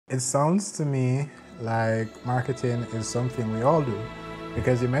It sounds to me like marketing is something we all do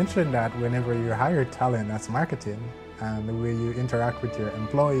because you mentioned that whenever you hire talent, that's marketing. And the way you interact with your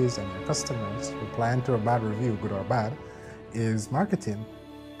employees and your customers, replying to a bad review, good or bad, is marketing.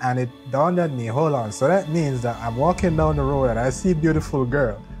 And it dawned on me, hold on, so that means that I'm walking down the road and I see a beautiful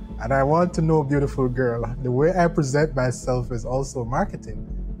girl and I want to know beautiful girl. The way I present myself is also marketing,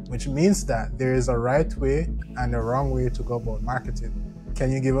 which means that there is a right way and a wrong way to go about marketing. Can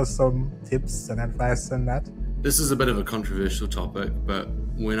you give us some tips and advice on that? This is a bit of a controversial topic, but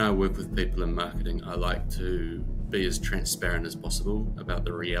when I work with people in marketing, I like to be as transparent as possible about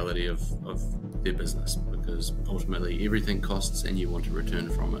the reality of their business, because ultimately everything costs and you want a return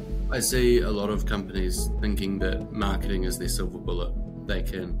from it. I see a lot of companies thinking that marketing is their silver bullet. They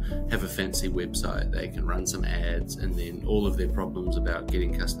can have a fancy website, they can run some ads, and then all of their problems about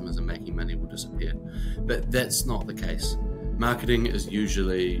getting customers and making money will disappear. But that's not the case. Marketing is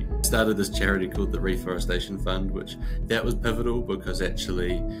usually started this charity called the Reforestation Fund, which that was pivotal because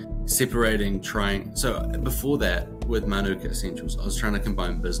actually separating, so before that with Manuka Essentials, I was trying to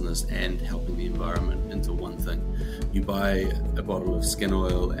combine business and helping the environment into one thing. You buy a bottle of skin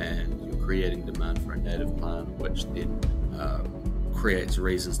oil and you're creating demand for a native plant, which then creates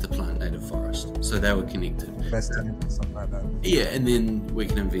reasons to plant native forest. So they were connected. Investing in something like that. Yeah, and then we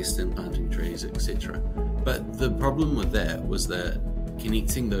can invest in planting trees, etc. But the problem with that was that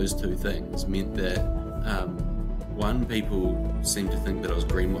connecting those two things meant that one, people seemed to think that I was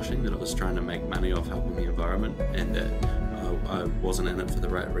greenwashing, that I was trying to make money off helping the environment, and that I wasn't in it for the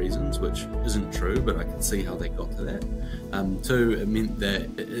right reasons, which isn't true, but I can see how they got to that. Two, it meant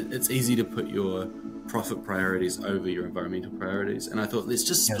that it's easy to put your profit priorities over your environmental priorities, and I thought, let's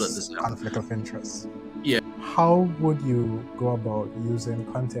just split this out. Conflict of interest. Yeah. How would you go about using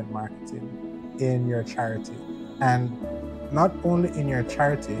content marketing in your charity? And not only in your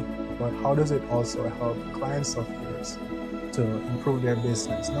charity, but how does it also help clients of yours to improve their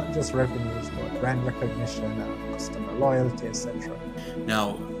business, not just revenues, but brand recognition, customer loyalty, etc.?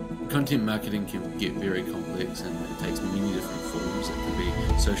 Now, content marketing can get very complex and it takes many different forms. It can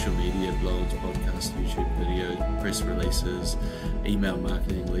be social media, blogs, podcasts, YouTube videos, press releases, email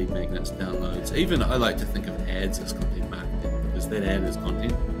marketing, lead magnets, downloads. Even I like to think of ads as content marketing because that ad is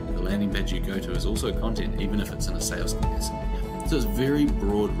content. The landing page you go to is also content, even if it's in a sales capacity. So it's very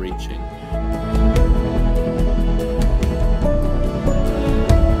broad reaching.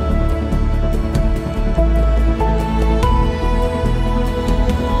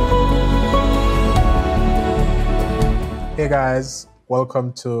 Hey guys,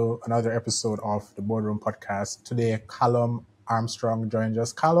 welcome to another episode of the Boardroom Podcast. Today, Callum Armstrong joins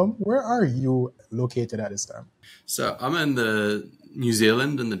us. Callum, where are you located at this time? So I'm in the New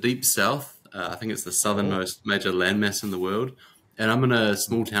Zealand in the deep south. I think it's the southernmost major landmass in the world. And I'm in a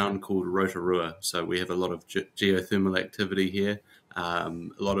small town called Rotorua. So we have a lot of geothermal activity here, a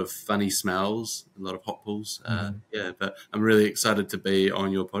lot of funny smells, a lot of hot pools. Yeah, but I'm really excited to be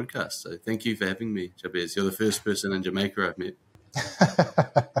on your podcast. So thank you for having me, Jabez. You're the first person in Jamaica I've met.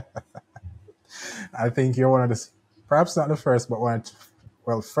 I think you're one of the, perhaps not the first,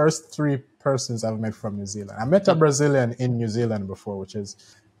 but first three persons I've met from New Zealand. I met a Brazilian in New Zealand before, which is,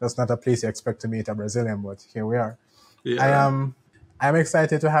 that's not a place you expect to meet a Brazilian, but here we are. Yeah. I'm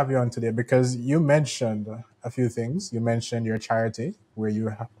excited to have you on today because you mentioned a few things. You mentioned your charity, where you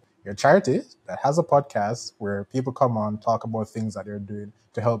have your charity that has a podcast where people come on, talk about things that they're doing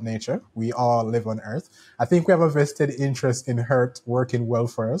to help nature. We all live on Earth. I think we have a vested interest in Earth working well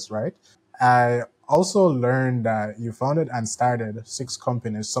for us, right? I also learned that you founded and started 6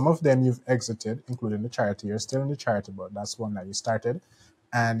 companies. Some of them you've exited, including the charity. You're still in the charity, but that's one that you started.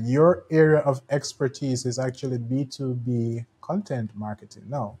 And your area of expertise is actually B2B content marketing.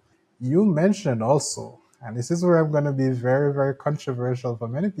 Now, you mentioned also, and this is where I'm going to be very, very controversial for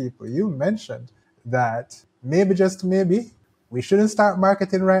many people. You mentioned that maybe, just maybe, we shouldn't start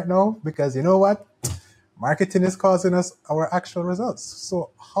marketing right now because you know what? Marketing is causing us our actual results. So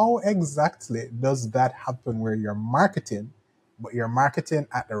how exactly does that happen where you're marketing, but you're marketing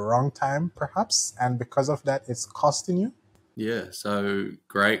at the wrong time, perhaps, and because of that, it's costing you? Yeah, so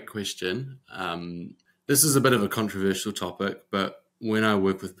great question. This is a bit of a controversial topic, but when I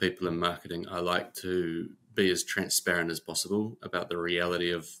work with people in marketing, I like to be as transparent as possible about the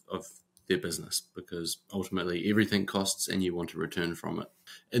reality of their business, because ultimately everything costs and you want a return from it.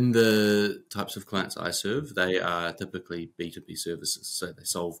 In the types of clients I serve, they are typically B2B services, so they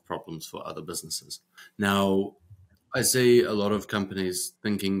solve problems for other businesses. Now, I see a lot of companies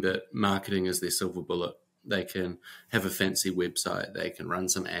thinking that marketing is their silver bullet. They can have a fancy website, they can run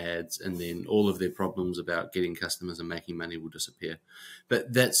some ads, and then all of their problems about getting customers and making money will disappear.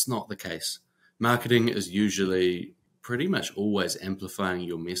 But that's not the case. Marketing is usually pretty much always amplifying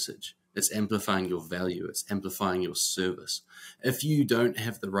your message. It's amplifying your value. It's amplifying your service. If you don't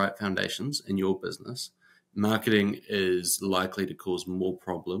have the right foundations in your business, marketing is likely to cause more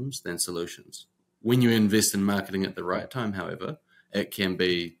problems than solutions. When you invest in marketing at the right time, however, it can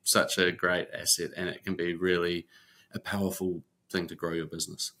be such a great asset, and it can be really a powerful thing to grow your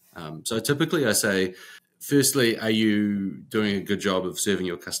business. So typically I say, firstly, are you doing a good job of serving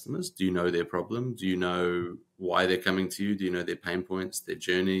your customers? Do you know their problem? Do you know why they're coming to you? Do you know their pain points, their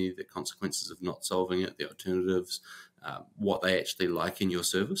journey, the consequences of not solving it, the alternatives, what they actually like in your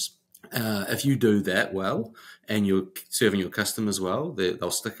service? If you do that well and you're serving your customers well,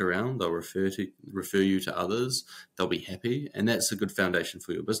 they'll stick around, they'll refer you to others, they'll be happy, and that's a good foundation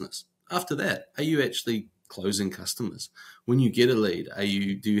for your business. After that, are you actually closing customers? When you get a lead,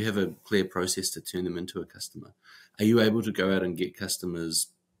 do you have a clear process to turn them into a customer? Are you able to go out and get customers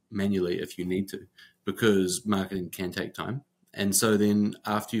manually if you need to? Because marketing can take time. And so then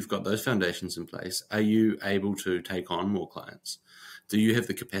after you've got those foundations in place, are you able to take on more clients? Do you have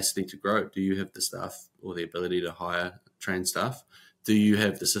the capacity to grow? Do you have the staff or the ability to hire trained staff? Do you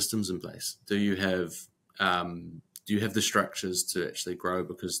have the systems in place? Do you have the structures to actually grow?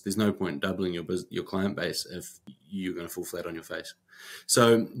 Because there's no point doubling your client base if you're going to fall flat on your face.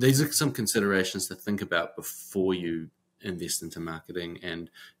 So these are some considerations to think about before you invest into marketing. And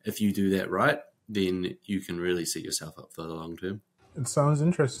if you do that right, then you can really set yourself up for the long term. It sounds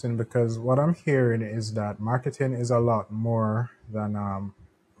interesting because what I'm hearing is that marketing is a lot more than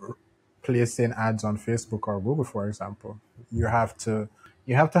placing ads on Facebook or Google, for example. You have to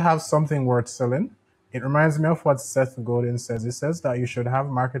have something worth selling. It reminds me of what Seth Godin says. He says that you should have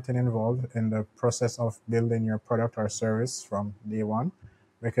marketing involved in the process of building your product or service from day one,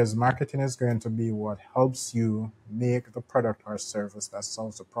 because marketing is going to be what helps you make the product or service that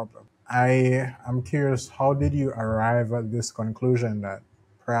solves the problem. I am curious, how did you arrive at this conclusion that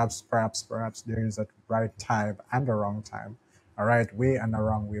perhaps there is a right time and a wrong time, a right way and a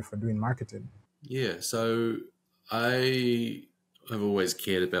wrong way for doing marketing? Yeah, so I have always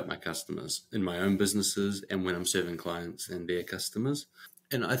cared about my customers in my own businesses and when I'm serving clients and their customers.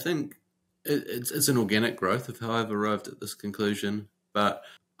 And I think it's an organic growth of how I've arrived at this conclusion. But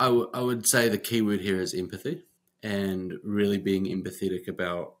I would say the key word here is empathy, and really being empathetic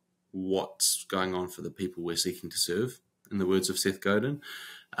about what's going on for the people we're seeking to serve, in the words of Seth Godin.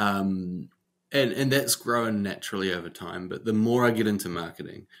 And that's grown naturally over time. But the more I get into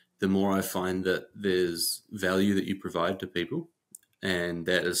marketing, the more I find that there's value that you provide to people, and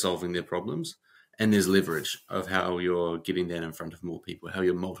that is solving their problems. And there's leverage of how you're getting that in front of more people, how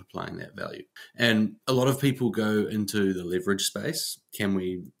you're multiplying that value. And a lot of people go into the leverage space. Can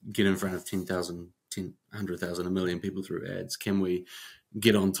we get in front of 10,000, 100,000, 1 million people through ads? Can we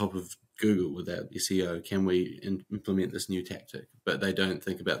get on top of Google with that SEO? Can we implement this new tactic? But they don't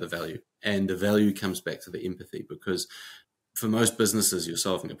think about the value. And the value comes back to the empathy, because for most businesses, you're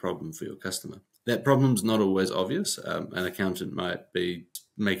solving a problem for your customer. That problem's not always obvious. An accountant might be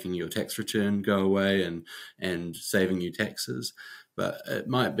making your tax return go away and saving you taxes, but it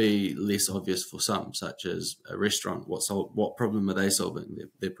might be less obvious for some, such as a restaurant. What problem are they solving?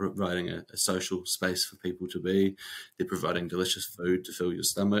 They're providing a social space for people to be. They're providing delicious food to fill your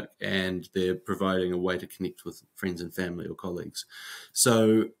stomach, and they're providing a way to connect with friends and family or colleagues.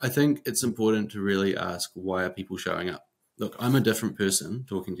 So I think it's important to really ask, why are people showing up? Look, I'm a different person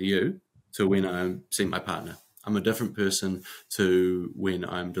talking to you to when I see my partner. I'm a different person to when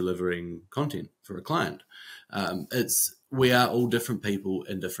I'm delivering content for a client. We are all different people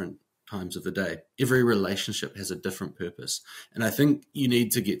in different times of the day. Every relationship has a different purpose. And I think you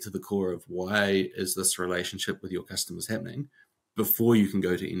need to get to the core of, why is this relationship with your customers happening, before you can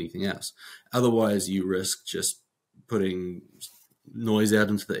go to anything else. Otherwise, you risk just putting noise out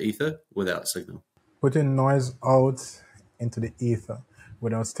into the ether without signal. Putting noise out into the ether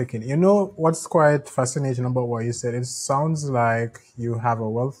without sticking. You know what's quite fascinating about what you said? It sounds like you have a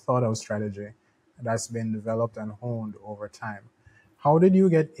well thought out strategy that's been developed and honed over time. How did you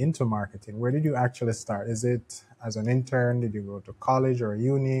get into marketing? Where did you actually start? Is it as an intern? Did you go to college or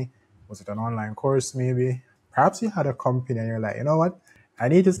uni? Was it an online course maybe? Perhaps you had a company and you're like, you know what? I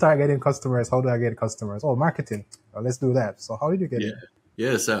need to start getting customers. How do I get customers? Oh, marketing. Well, let's do that. So how did you get in?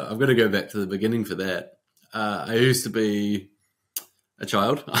 Yeah, so I've got to go back to the beginning for that. I used to be a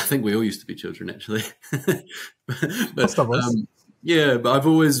child. I think we all used to be children, actually. Most of us. Yeah, but I've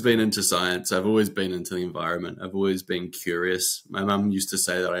always been into science. I've always been into the environment. I've always been curious. My mum used to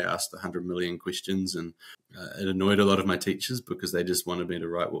say that I asked 100 million questions, and it annoyed a lot of my teachers because they just wanted me to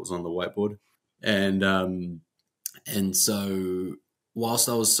write what was on the whiteboard. And so, whilst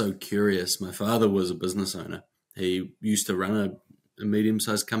I was so curious, my father was a business owner. He used to run a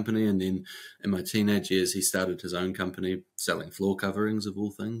medium-sized company, and then in my teenage years, he started his own company selling floor coverings of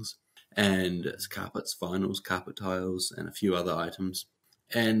all things, and it's carpets, vinyls, carpet tiles, and a few other items.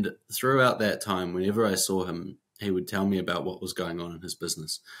 And throughout that time, whenever I saw him, he would tell me about what was going on in his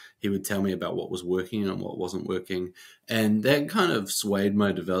business. He would tell me about what was working and what wasn't working. And that kind of swayed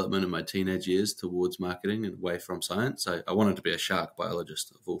my development in my teenage years towards marketing and away from science. I wanted to be a shark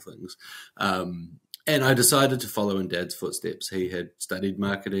biologist, of all things. And I decided to follow in Dad's footsteps. He had studied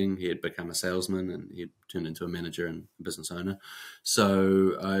marketing, he had become a salesman, and he had turned into a manager and a business owner.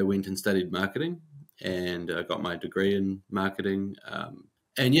 So I went and studied marketing, and I got my degree in marketing.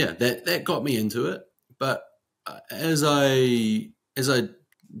 And yeah, that got me into it. But as I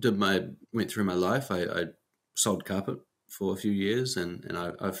went through my life, I sold carpet for a few years, and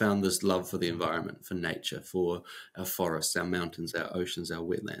I found this love for the environment, for nature, for our forests, our mountains, our oceans, our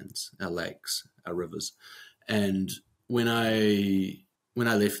wetlands, our lakes, our rivers. And when I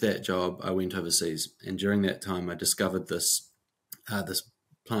left that job, I went overseas, and during that time, I discovered this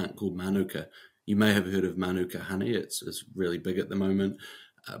plant called manuka. You may have heard of manuka honey. It's really big at the moment,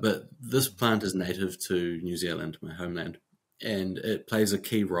 but this plant is native to New Zealand, my homeland. And it plays a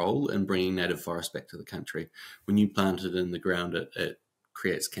key role in bringing native forest back to the country. When you plant it in the ground, it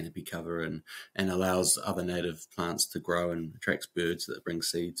creates canopy cover and allows other native plants to grow and attracts birds that bring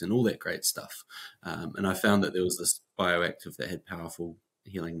seeds and all that great stuff. And I found that there was this bioactive that had powerful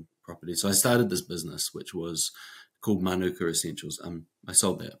healing properties. So I started this business, which was called Manuka Essentials. I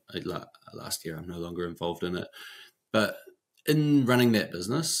sold that last year. I'm no longer involved in it. But in running that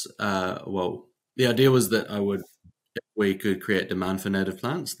business, the idea was that if we could create demand for native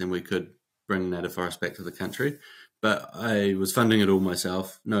plants, then we could bring native forest back to the country. But I was funding it all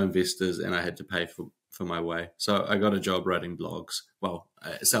myself, no investors, and I had to pay for my way. So I got a job writing blogs,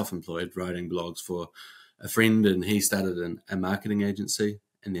 self-employed, writing blogs for a friend, and he started a marketing agency.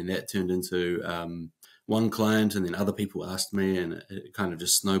 And then that turned into one client, and then other people asked me, and it kind of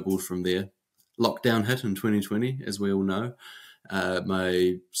just snowballed from there. Lockdown hit in 2020, as we all know.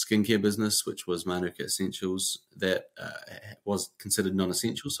 My skincare business, which was Manuka Essentials, that was considered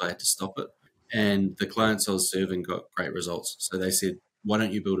non-essential, so I had to stop it. And the clients I was serving got great results. So they said, why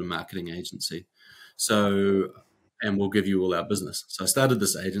don't you build a marketing agency? And we'll give you all our business. So I started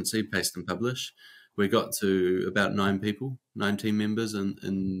this agency, Paste and Publish. We got to about 9 team members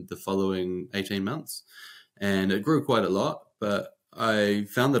in the following 18 months. And it grew quite a lot, but I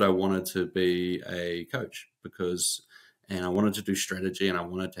found that I wanted to be a coach and I wanted to do strategy, and I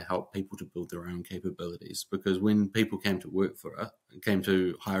wanted to help people to build their own capabilities. Because when people came to work for us, came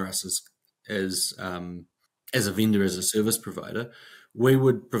to hire us as a vendor, as a service provider, we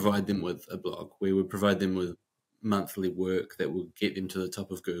would provide them with a blog. We would provide them with monthly work that would get them to the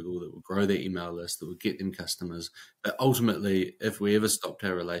top of Google, that would grow their email list, that would get them customers. But ultimately, if we ever stopped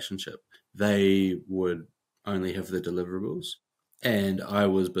our relationship, they would only have the deliverables. And I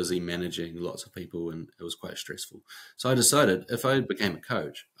was busy managing lots of people, and it was quite stressful. So I decided if I became a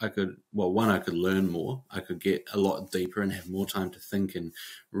coach, I could learn more. I could get a lot deeper and have more time to think and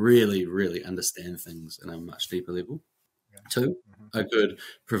really, really understand things in a much deeper level. Yeah. 2, I could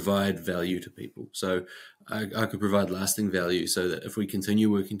provide value to people. So I could provide lasting value so that if we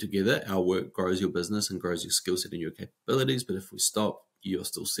continue working together, our work grows your business and grows your skill set and your capabilities. But if we stop, you're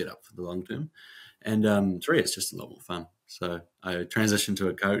still set up for the long term. And 3, it's just a lot more fun. So I transitioned to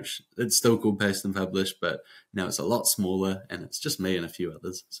a coach. It's still called Paste and Publish, but now it's a lot smaller, and it's just me and a few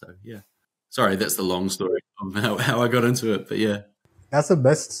others. So yeah. Sorry, that's the long story of how I got into it, but yeah. That's the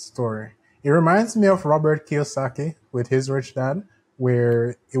best story. It reminds me of Robert Kiyosaki with his Rich Dad,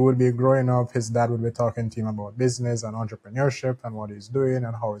 where it would be growing up, his dad would be talking to him about business and entrepreneurship and what he's doing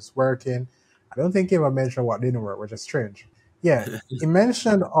and how it's working. I don't think he ever mentioned what didn't work, which is strange. Yeah, he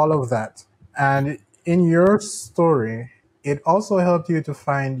mentioned all of that. And in your story, it also helped you to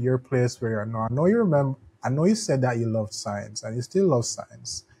find your place where you're now. I know you said that you loved science, and you still love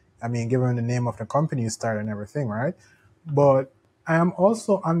science. I mean, given the name of the company you started and everything, right? But I am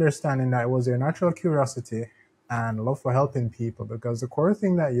also understanding that it was your natural curiosity and love for helping people, because the core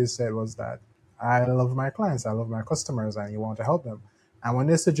thing that you said was that I love my clients, I love my customers, and you want to help them. And when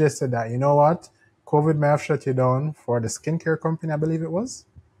they suggested that, you know what, COVID may have shut you down for the skincare company, I believe it was.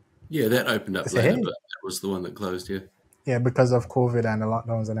 Yeah, that opened up later, but that was the one that closed, yeah. Yeah, because of COVID and the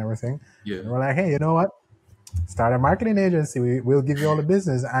lockdowns and everything. Yeah. And we're like, hey, you know what? start a marketing agency. We'll give you all the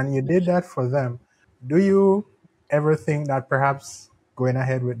business. And you did that for them. Do you ever think that perhaps going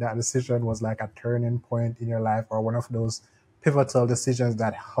ahead with that decision was like a turning point in your life, or one of those pivotal decisions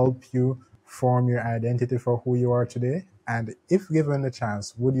that help you form your identity for who you are today? And if given the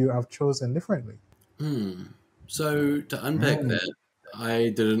chance, would you have chosen differently? So to unpack that,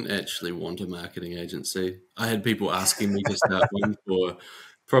 I didn't actually want a marketing agency. I had people asking me to start one for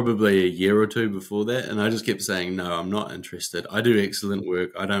probably a year or two before that, and I just kept saying, no, I'm not interested. I do excellent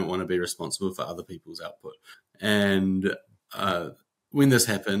work. I don't want to be responsible for other people's output. And when this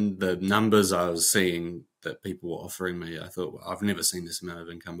happened, the numbers I was seeing that people were offering me, I thought, well, I've never seen this amount of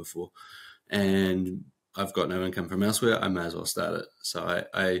income before. And I've got no income from elsewhere. I may as well start it. So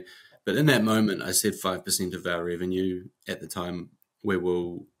but in that moment, I said 5% of our revenue at the time we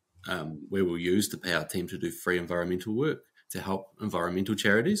will use to pay our team to do free environmental work to help environmental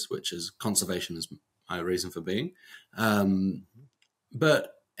charities, which is conservation is my reason for being.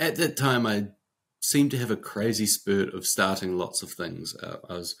 But at that time, I seemed to have a crazy spurt of starting lots of things.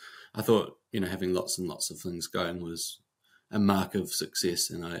 I thought, having lots and lots of things going was a mark of success,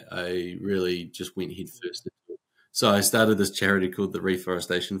 and I really just went head first into it. So I started this charity called the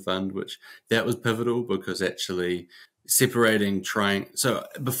Reforestation Fund, which that was pivotal because actually so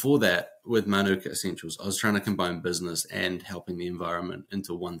before that with Manuka Essentials, I was trying to combine business and helping the environment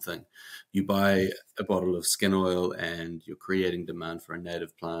into one thing. You buy a bottle of skin oil and you're creating demand for a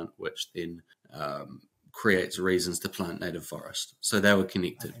native plant, which then creates reasons to plant native forest. So they were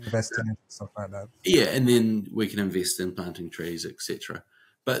connected. Investing in stuff like that. Yeah, and then we can invest in planting trees, etc.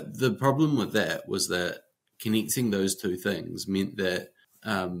 But the problem with that was that connecting those two things meant that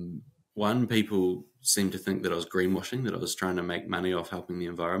one, people seemed to think that I was greenwashing, that I was trying to make money off helping the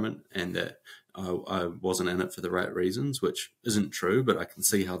environment, and that I wasn't in it for the right reasons, which isn't true, but I can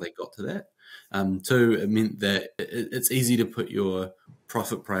see how they got to that. Two, it meant that it's easy to put your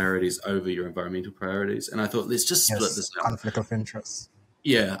profit priorities over your environmental priorities. And I thought, let's just split this up. Conflict of interest.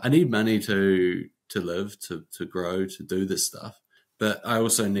 Yeah, I need money to live, to grow, to do this stuff. But I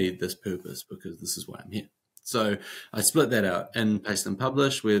also need this purpose because this is why I'm here. So I split that out. In Paste and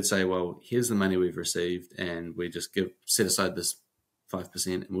Publish, we would say, well, here's the money we've received, and we just set aside this 5%,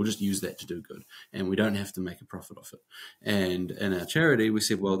 and we'll just use that to do good. And we don't have to make a profit off it. And in our charity, we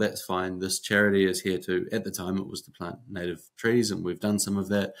said, well, that's fine. This charity is here to, at the time, it was to plant native trees, and we've done some of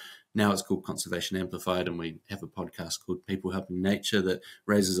that. Now it's called Conservation Amplified, and we have a podcast called People Helping Nature that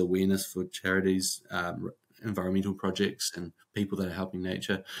raises awareness for charities, environmental projects, and people that are helping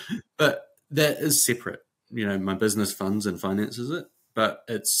nature. But that is separate. My business funds and finances it, but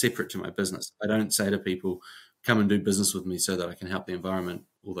it's separate to my business. I don't say to people, come and do business with me so that I can help the environment,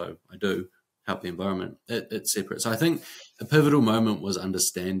 although I do help the environment. It's separate. So I think a pivotal moment was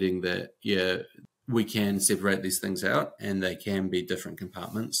understanding that, we can separate these things out and they can be different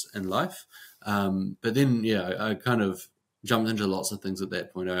compartments in life. But then, I kind of jumped into lots of things at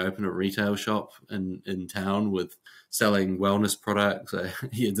that point. I opened a retail shop in town with selling wellness products. I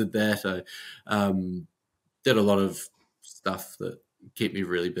did that. I did a lot of stuff that kept me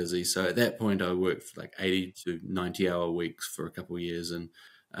really busy. So at that point, I worked for like 80 to 90-hour weeks for a couple of years, and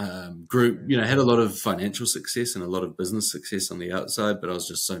had a lot of financial success and a lot of business success on the outside, but I was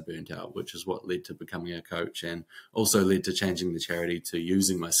just so burnt out, which is what led to becoming a coach, and also led to changing the charity to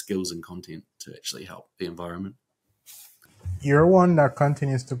using my skills and content to actually help the environment. You're one that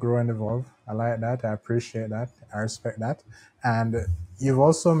continues to grow and evolve. I like that. I appreciate that. I respect that. And you've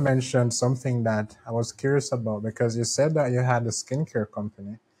also mentioned something that I was curious about, because you said that you had a skincare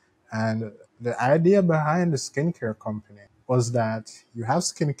company. And the idea behind the skincare company was that you have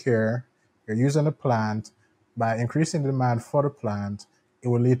skincare, you're using the plant. By increasing the demand for the plant, it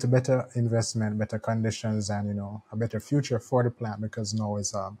will lead to better investment, better conditions, and a better future for the plant, because now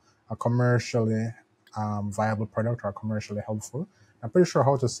it's a commercially viable product or commercially helpful. I'm pretty sure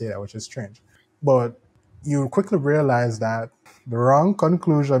how to say that, which is strange. But you quickly realize that the wrong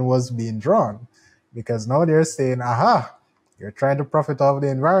conclusion was being drawn, because now they're saying, aha, you're trying to profit off the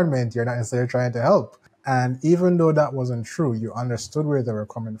environment, you're not necessarily trying to help. And even though that wasn't true, you understood where they were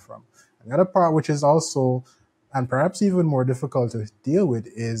coming from. And the other part, which is also, and perhaps even more difficult to deal with,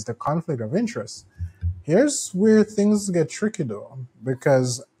 is the conflict of interest. Here's where things get tricky though,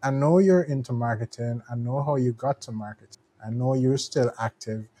 because I know you're into marketing. I know how you got to marketing. I know you're still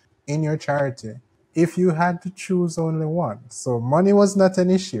active in your charity. If you had to choose only one, so money was not an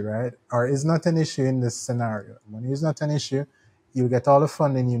issue, right? Or is not an issue in this scenario. Money is not an issue. You'll get all the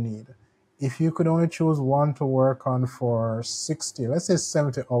funding you need. If you could only choose one to work on for 60, let's say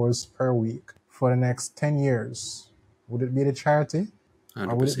 70 hours per week for the next 10 years, would it be the charity?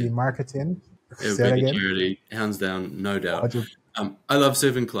 100%. Or would it be marketing? It would Say be it the again. charity, hands down, no doubt. 100. I love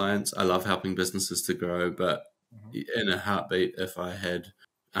serving clients. I love helping businesses to grow, but in a heartbeat, if I had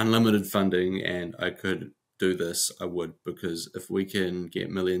unlimited funding and I could do this, I would, because if we can get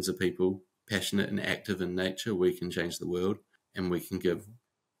millions of people passionate and active in nature, we can change the world and we can give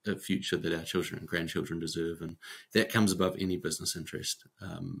a future that our children and grandchildren deserve. And that comes above any business interest.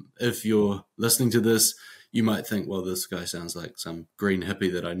 If you're listening to this, you might think, well, this guy sounds like some green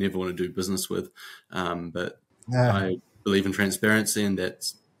hippie that I never want to do business with. But Yeah. I believe in transparency, and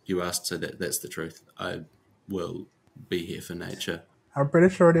that's, you asked, so that's the truth. I will be here for nature. I'm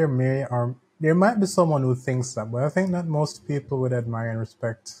pretty sure there might be someone who thinks that, but I think that most people would admire and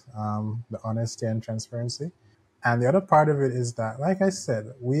respect the honesty and transparency. And the other part of it is that, like I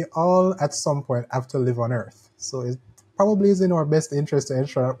said, we all at some point have to live on Earth. So it probably is in our best interest to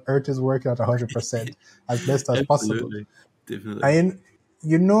ensure Earth is working at 100% as best as possible. Absolutely. Definitely. And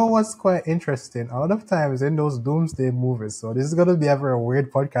you know what's quite interesting? A lot of times in those doomsday movies, so this is going to be a very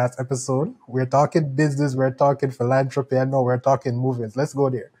weird podcast episode. We're talking business, we're talking philanthropy, and no, we're talking movies. Let's go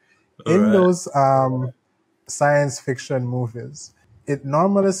there. All In right. those science fiction movies, it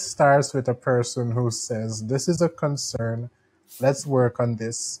normally starts with a person who says, this is a concern, let's work on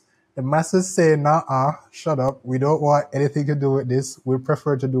this. The masses say, nah, shut up, we don't want anything to do with this, we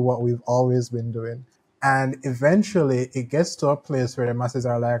prefer to do what we've always been doing. And eventually it gets to a place where the masses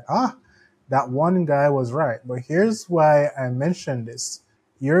are like, that one guy was right. But here's why I mentioned this.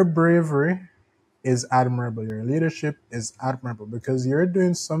 Your bravery is admirable. Your leadership is admirable because you're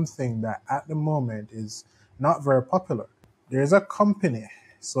doing something that at the moment is not very popular. There's a company.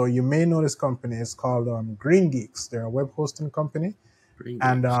 So you may know this company. It's called Green Geeks. They're a web hosting company.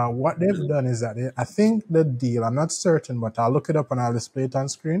 And what they've done is that I think the deal, I'm not certain, but I'll look it up and I'll display it on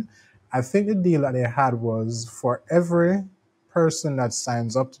screen. I think the deal that they had was for every person that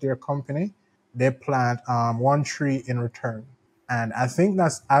signs up to their company, they plant one tree in return. And I think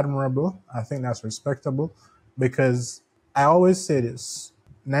that's admirable. I think that's respectable because I always say this,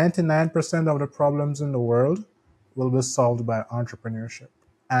 99% of the problems in the world will be solved by entrepreneurship.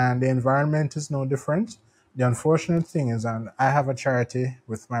 And the environment is no different. The unfortunate thing is, and I have a charity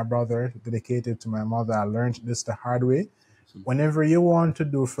with my brother dedicated to my mother. I learned this the hard way. Whenever you want to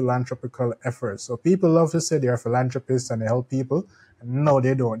do philanthropical efforts, so people love to say they're philanthropists and they help people. No,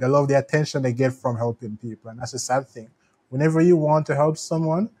 they don't. They love the attention they get from helping people. And that's a sad thing. Whenever you want to help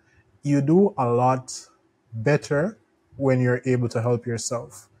someone, you do a lot better when you're able to help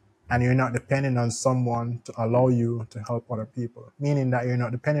yourself. And you're not depending on someone to allow you to help other people, meaning that you're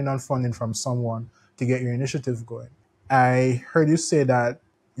not depending on funding from someone to get your initiative going. I heard you say that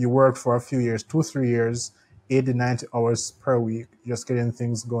you worked for a few years, 2-3 years, 80, 90 hours per week, just getting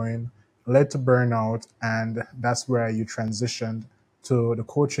things going, led to burnout, and that's where you transitioned to the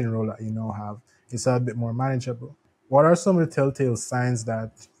coaching role that you now have. It's a bit more manageable. What are some of the telltale signs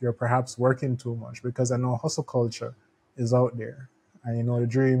that you're perhaps working too much? Because I know hustle culture is out there, and you know the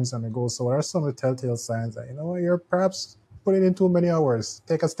dreams and the goals. So what are some of the telltale signs that, you know, you're perhaps putting in too many hours?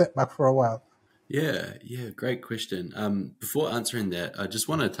 Take a step back for a while. Yeah, great question. Before answering that, I just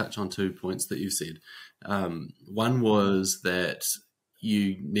want to touch on 2 points that you said. One was that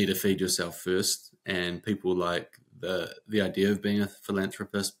you need to feed yourself first, and people like the idea of being a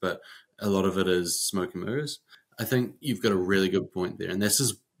philanthropist, but a lot of it is smoke and mirrors. I think you've got a really good point there, and this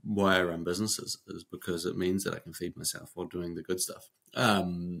is why I run businesses, is because it means that I can feed myself while doing the good stuff.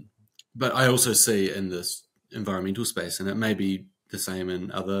 But I also see in this environmental space, and it may be the same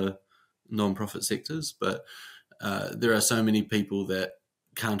in other non-profit sectors, but there are so many people that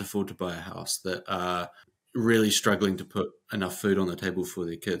can't afford to buy a house, that are really struggling to put enough food on the table for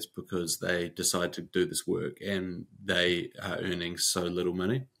their kids because they decide to do this work and they are earning so little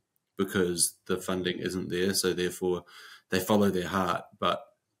money because the funding isn't there. So therefore they follow their heart, but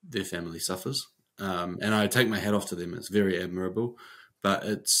their family suffers. And I take my hat off to them. It's very admirable, but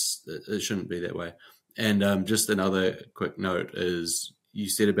it shouldn't be that way. And just another quick note is, you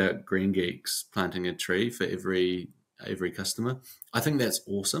said about Green Geeks planting a tree for every customer. I think that's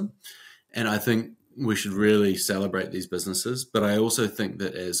awesome. And I think we should really celebrate these businesses. But I also think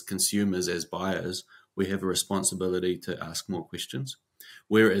that as consumers, as buyers, we have a responsibility to ask more questions.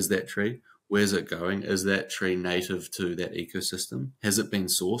 Where is that tree? Where's it going? Is that tree native to that ecosystem? Has it been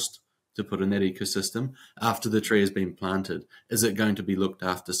sourced to put in that ecosystem? After the tree has been planted, is it going to be looked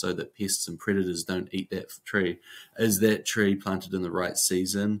after so that pests and predators don't eat that tree? Is that tree planted in the right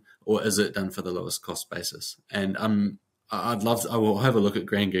season, or is it done for the lowest cost basis? And I will have a look at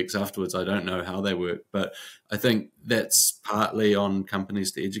Green Geeks afterwards. I don't know how they work, but I think that's partly on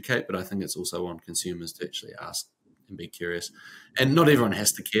companies to educate, but I think it's also on consumers to actually ask and be curious. And not everyone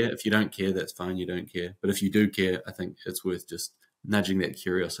has to care. If you don't care, that's fine. You don't care. But if you do care, I think it's worth just nudging that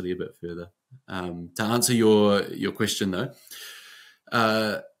curiosity a bit further. To answer your question though,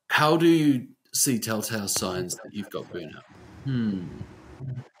 how do you see telltale signs that you've got burnout?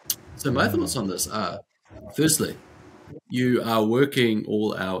 So my thoughts on this are, firstly, you are working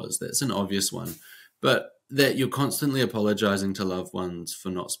all hours. That's an obvious one. But that you're constantly apologizing to loved ones for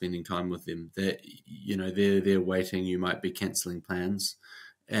not spending time with them. That, you know, they're waiting. You might be cancelling plans.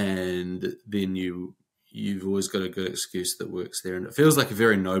 And then you've always got a good excuse that works there. And it feels like a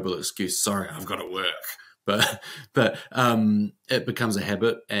very noble excuse. Sorry, I've got to work. But it becomes a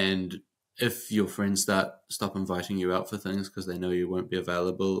habit. And if your friends stop inviting you out for things because they know you won't be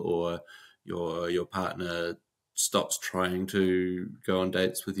available, or your partner stops trying to go on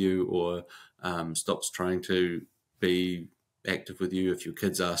dates with you, or stops trying to be active with you, if your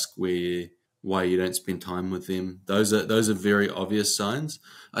kids ask why you don't spend time with them, those are very obvious signs.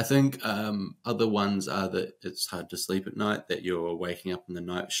 I think other ones are that it's hard to sleep at night, that you're waking up in the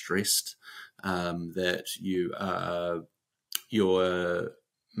night stressed, that you're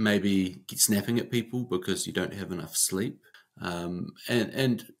maybe snapping at people because you don't have enough sleep.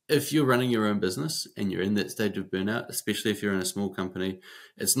 And if you're running your own business and you're in that stage of burnout, especially if you're in a small company,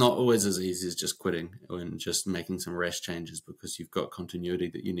 it's not always as easy as just quitting and just making some rash changes, because you've got continuity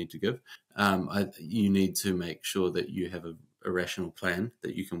that you need to give. You need to make sure that you have a rational plan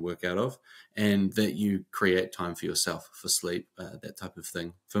that you can work out of, and that you create time for yourself, for sleep, that type of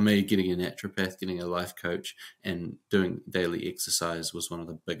thing. For me, getting a naturopath, getting a life coach, and doing daily exercise was one of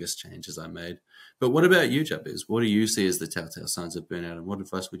the biggest changes I made. But what about you, Jabez? What do you see as the telltale signs of burnout, and what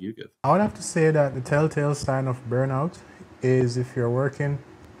advice would you give? I would have to say that the telltale sign of burnout is if you're working,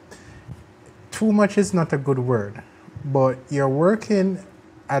 too much is not a good word, but you're working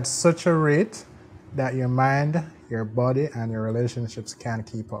at such a rate that your mind, your body, and your relationships can't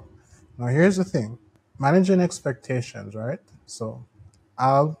keep up. Now, here's the thing. Managing expectations, right? So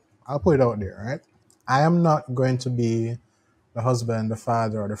I'll put it out there, right? I am not going to be the husband, the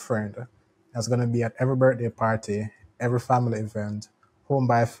father, or the friend that's going to be at every birthday party, every family event, home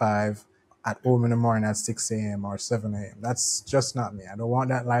by 5, at home in the morning at 6 a.m. or 7 a.m. That's just not me. I don't want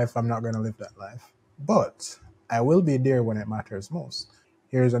that life. I'm not going to live that life. But I will be there when it matters most.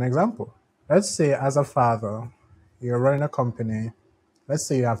 Here's an example. Let's say as a father, you're running a company. Let's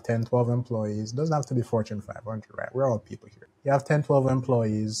say you have 10, 12 employees. It doesn't have to be Fortune 500, right? We're all people here. You have 10, 12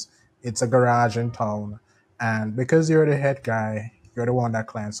 employees. It's a garage in town. And because you're the head guy, you're the one that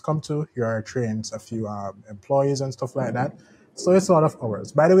clients come to, you're trained a few employees and stuff like that. So it's a lot of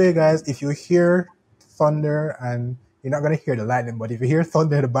hours. By the way, guys, if you hear thunder, and you're not going to hear the lightning, but if you hear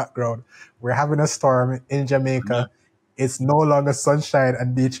thunder in the background, we're having a storm in Jamaica. It's no longer sunshine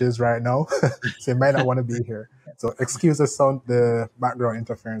and beaches right now, so you might not want to be here. So excuse the background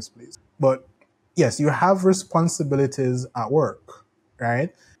interference, please. But yes, you have responsibilities at work,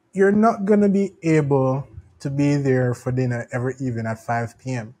 right? You're not going to be able to be there for dinner every evening at 5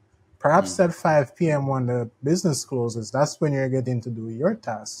 p.m. Perhaps at 5 p.m. when the business closes, that's when you're getting to do your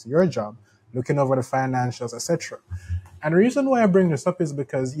tasks, your job, looking over the financials, etc. And the reason why I bring this up is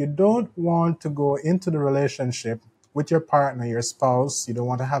because you don't want to go into the relationship with your partner, your spouse, you don't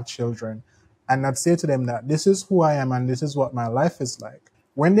want to have children, and not say to them that this is who I am and this is what my life is like.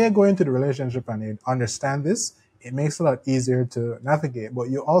 When they go into the relationship and they understand this, it makes it a lot easier to navigate.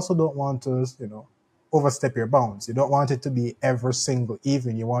 But you also don't want to, overstep your bounds. You don't want it to be every single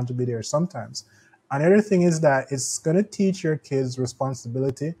evening. You want to be there sometimes. Another thing is that it's going to teach your kids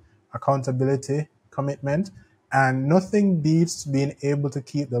responsibility, accountability, commitment, and nothing beats being able to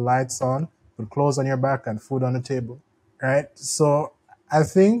keep the lights on, with clothes on your back and food on the table, right? So I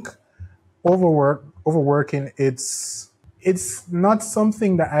think overworking, it's not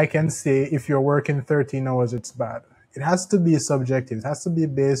something that I can say if you're working 13 hours, it's bad. It has to be subjective. It has to be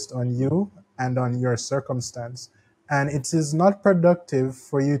based on you and on your circumstance. And it is not productive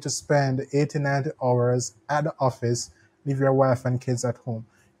for you to spend 80, 90 hours at the office, leave your wife and kids at home.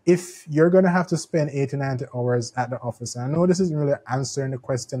 If you're going to have to spend 80, 90 hours at the office, and I know this isn't really answering the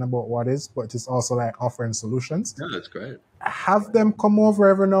question about what is, but it's also like offering solutions. No, that's great. Have them come over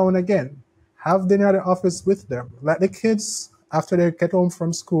every now and again. Have dinner at the office with them. Let the kids, after they get home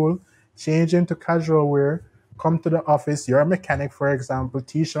from school, change into casual wear, come to the office. You're a mechanic, for example.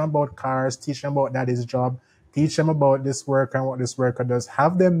 Teach them about cars, teach them about daddy's job, teach them about this worker and what this worker does.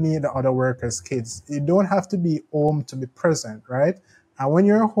 Have them meet the other workers' kids. You don't have to be home to be present, right? And when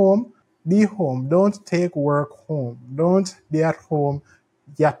you're home, be home. Don't take work home. Don't be at home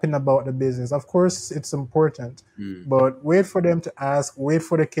yapping about the business. Of course, it's important, but wait for them to ask, wait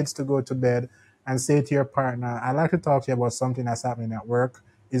for the kids to go to bed, and say to your partner, I'd like to talk to you about something that's happening at work.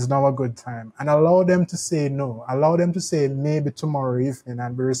 Is now a good time? And allow them to say no. Allow them to say maybe tomorrow evening,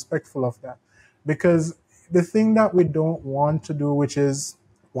 and be respectful of that. Because the thing that we don't want to do, which is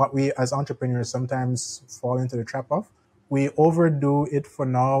what we as entrepreneurs sometimes fall into the trap of, we overdo it for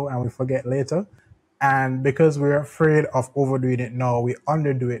now and we forget later. And because we're afraid of overdoing it now, we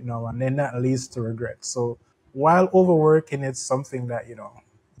underdo it now, and then that leads to regret. So while overworking is something that,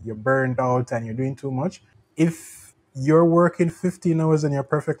 you're burned out and you're doing too much, if you're working 15 hours and you're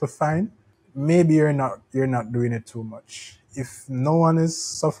perfectly fine, maybe you're not doing it too much. If no one is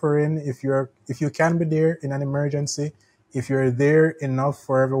suffering, if you can be there in an emergency, if you're there enough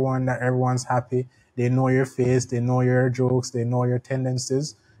for everyone that everyone's happy, they know your face, they know your jokes, they know your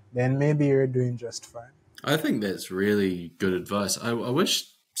tendencies, then maybe you're doing just fine. I think that's really good advice. I wish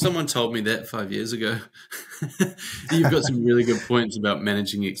someone told me that 5 years ago. You've got some really good points about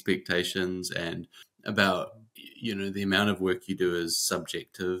managing expectations and about, the amount of work you do is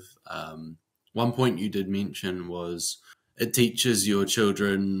subjective. One point you did mention was it teaches your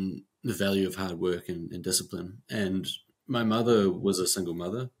children the value of hard work and discipline. And my mother was a single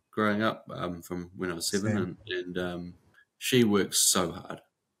mother growing up from when I was 7, and she works so hard.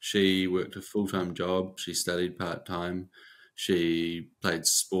 She worked a full-time job. She studied part-time. She played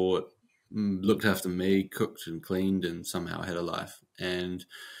sport, looked after me, cooked and cleaned, and somehow had a life. And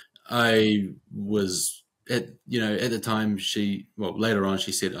I was at the time later on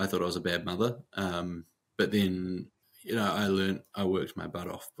she said I thought I was a bad mother. But then, I worked my butt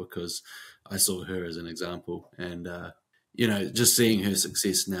off because I saw her as an example. And, just seeing her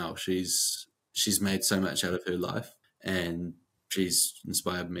success now, she's made so much out of her life, and she's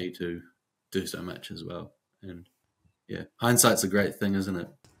inspired me to do so much as well. And yeah, hindsight's a great thing, isn't it?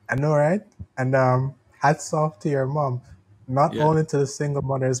 I know, right? And hats off to your mom. Not only to the single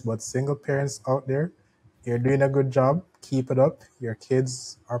mothers, but single parents out there. You're doing a good job. Keep it up. Your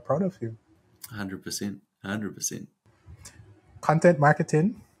kids are proud of you. 100%. 100%. Content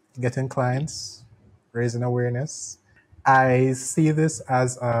marketing, getting clients, raising awareness. I see this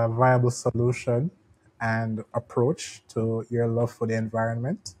as a viable solution and approach to your love for the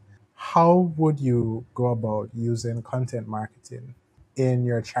environment. How would you go about using content marketing in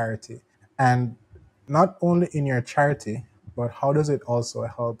your charity? And not only in your charity, but how does it also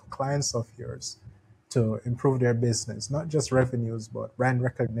help clients of yours to improve their business, not just revenues, but brand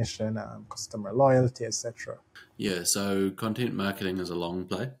recognition, customer loyalty, etc.? Yeah, so content marketing is a long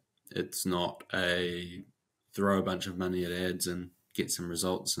play. It's not a throw a bunch of money at ads and get some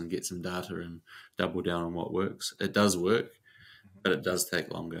results and get some data and double down on what works. It does work, but it does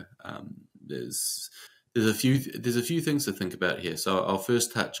take longer. There's a few things to think about here. So I'll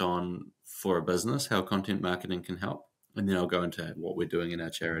first touch on, for a business, how content marketing can help, and then I'll go into what we're doing in our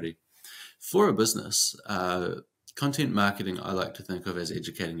charity. For a business, content marketing I like to think of as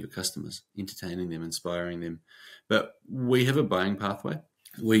educating your customers, entertaining them, inspiring them. But we have a buying pathway.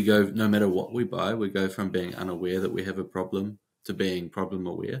 We go, no matter what we buy, we go from being unaware that we have a problem to being problem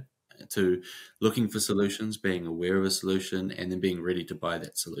aware, to looking for solutions, being aware of a solution, and then being ready to buy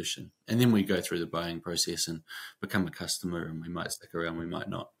that solution. And then we go through the buying process and become a customer, and we might stick around, we might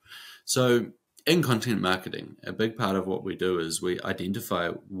not. So in content marketing, a big part of what we do is we identify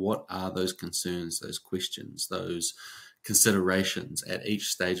what are those concerns, those questions, those considerations at each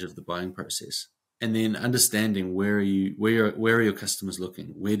stage of the buying process. And then understanding where are your customers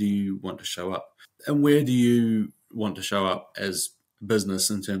looking? Where do you want to show up? And where do you want to show up as a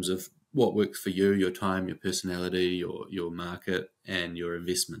business in terms of what works for you, your time, your personality, your market, and your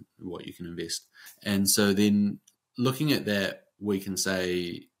investment, what you can invest. And so then looking at that, we can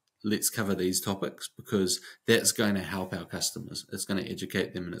say, let's cover these topics, because that's going to help our customers. It's going to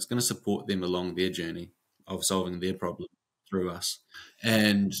educate them, and it's going to support them along their journey of solving their problem through us.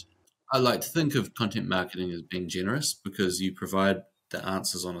 And I like to think of content marketing as being generous, because you provide the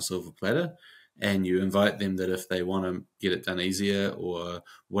answers on a silver platter, and you invite them that if they want to get it done easier or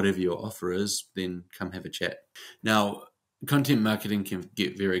whatever your offer is, then come have a chat. Now, content marketing can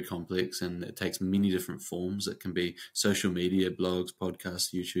get very complex, and it takes many different forms. It can be social media, blogs,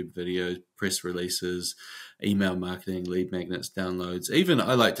 podcasts, YouTube videos, press releases, email marketing, lead magnets, downloads. Even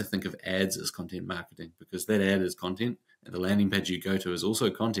I like to think of ads as content marketing, because that ad is content, and the landing page you go to is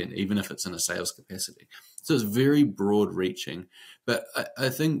also content, even if it's in a sales capacity. So it's very broad reaching. But I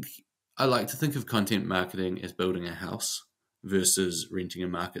think I like to think of content marketing as building a house versus renting a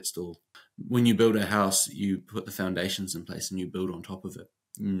market stall. When you build a house, you put the foundations in place and you build on top of it.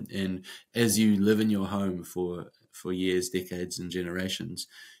 And as you live in your home for years, decades, and generations,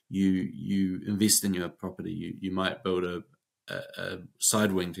 you invest in your property. You might build a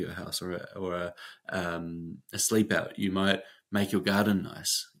side wing to your house, or a sleep out. You might make your garden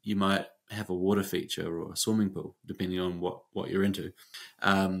nice. You might have a water feature or a swimming pool, depending on what you're into.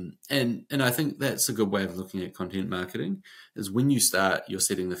 And I think that's a good way of looking at content marketing, is when you start, you're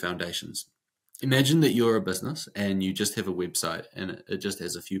setting the foundations. Imagine that you're a business and you just have a website and it just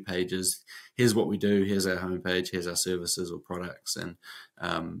has a few pages. Here's what we do. Here's our homepage. Here's our services or products, and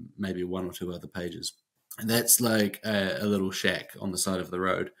maybe one or two other pages. And that's like a little shack on the side of the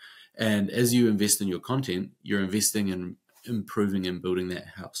road. And as you invest in your content, you're investing in improving and building that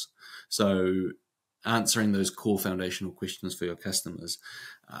house. So answering those core foundational questions for your customers,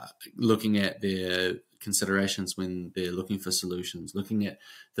 looking at their considerations when they're looking for solutions, looking at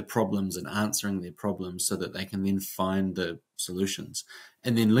the problems and answering their problems so that they can then find the solutions,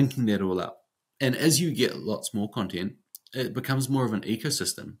 and then linking that all up. And as you get lots more content, it becomes more of an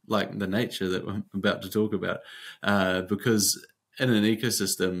ecosystem, like the nature that we're about to talk about, because in an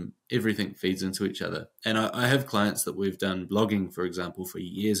ecosystem, everything feeds into each other. And I have clients that we've done blogging, for example, for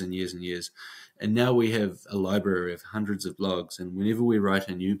years and years and years. And now we have a library of hundreds of blogs. And whenever we write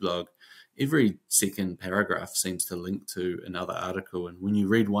a new blog, every second paragraph seems to link to another article. And when you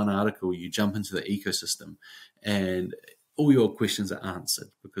read one article, you jump into the ecosystem and all your questions are answered,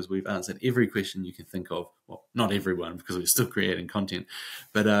 because we've answered every question you can think of. Well, not everyone, because we're still creating content.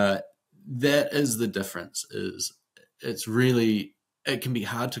 But that is the difference. It can be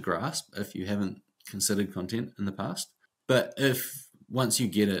hard to grasp if you haven't considered content in the past. But if once you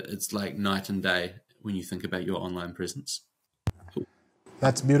get it, it's like night and day when you think about your online presence. Cool.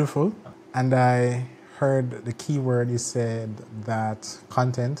 That's beautiful. And I heard the key word you said, that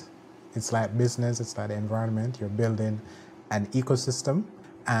content, it's like business, it's like the environment. You're building an ecosystem.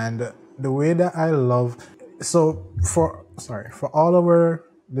 And the way that I love, for all our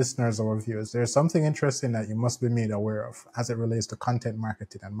listeners or viewers, there's something interesting that you must be made aware of as it relates to content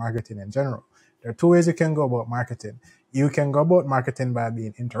marketing and marketing in general. There are two ways you can go about marketing. You can go about marketing by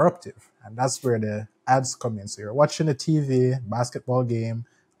being interruptive, and that's where the ads come in. So you're watching a TV, basketball game,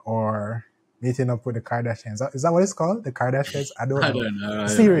 or meeting up with the Kardashians. Is that what it's called? The Kardashians? I don't know.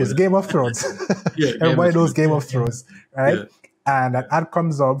 Series, Game of Thrones. Yeah, everybody knows Game of Thrones, right? Yeah. And an ad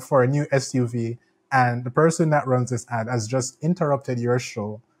comes up for a new SUV, and the person that runs this ad has just interrupted your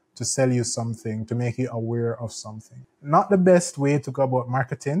show to sell you something, to make you aware of something. Not the best way to go about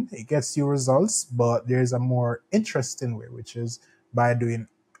marketing. It gets you results, but there's a more interesting way, which is by doing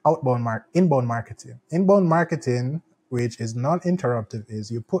inbound marketing. Inbound marketing, which is non-interruptive, is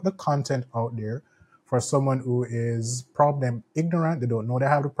you put the content out there for someone who is problem ignorant. They don't know they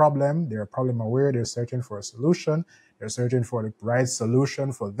have the problem. They're problem aware. They're searching for a solution. They're searching for the right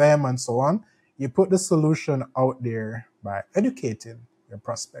solution for them, and so on. You put the solution out there by educating your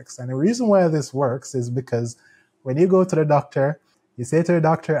prospects. And the reason why this works is because when you go to the doctor, you say to the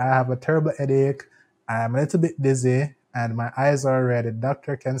doctor, I have a terrible headache, I'm a little bit dizzy, and my eyes are red. The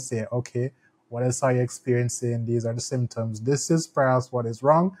doctor can say, okay, what else are you experiencing? These are the symptoms. This is perhaps what is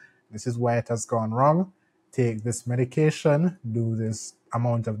wrong. This is why it has gone wrong. Take this medication, do this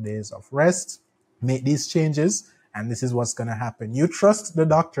amount of days of rest, make these changes, and this is what's going to happen. You trust the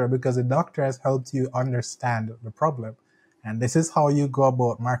doctor because the doctor has helped you understand the problem. And this is how you go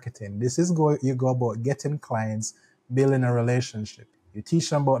about marketing. You go about getting clients, building a relationship. You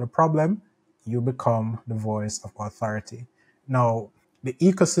teach them about the problem, you become the voice of authority. Now, the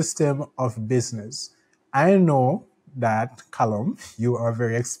ecosystem of business. I know that, Callum, you are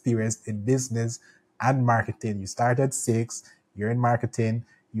very experienced in business and marketing. You started at 6, you're in marketing,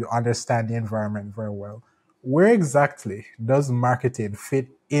 you understand the environment very well. Where exactly does marketing fit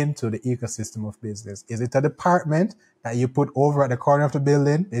into the ecosystem of business? Is it a department that you put over at the corner of the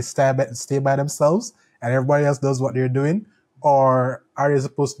building, they stay by themselves, and everybody else does what they're doing? Or are they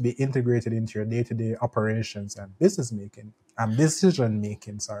supposed to be integrated into your day-to-day operations and decision making? I'd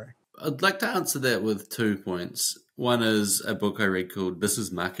like to answer that with 2 points. One is a book I read called This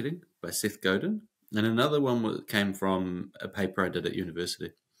Is Marketing by Seth Godin, and another one came from a paper I did at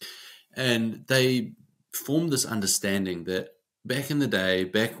university. And they formed this understanding that back in the day,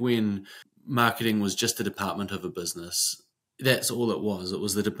 back when marketing was just a department of a business, that's all it was. It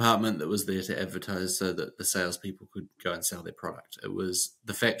was the department that was there to advertise so that the salespeople could go and sell their product. It was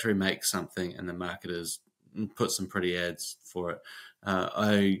the factory makes something and the marketers put some pretty ads for it.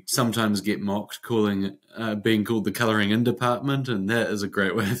 I sometimes get mocked being called the colouring in department, and that is a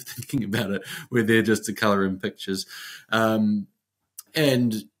great way of thinking about it. We're there just to colour in pictures. And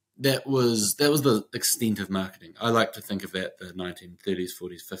that was the extent of marketing. I like to think of that the 1930s,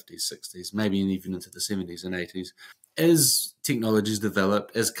 40s, 50s, 60s, maybe even into the 70s and 80s. As technology's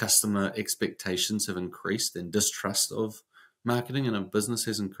developed, as customer expectations have increased and distrust of marketing in a business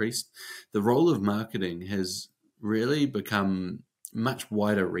has increased, the role of marketing has really become much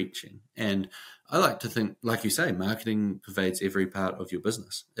wider reaching. And I like to think, like you say, marketing pervades every part of your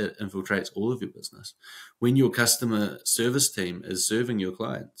business. It infiltrates all of your business. When your customer service team is serving your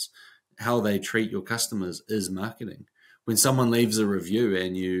clients, how they treat your customers is marketing. When someone leaves a review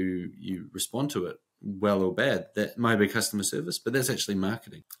and you respond to it, well or bad, that might be customer service, but that's actually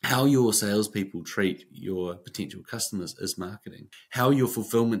marketing. How your salespeople treat your potential customers is marketing. How your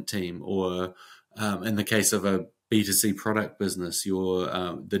fulfillment team, or in the case of a B2C product business,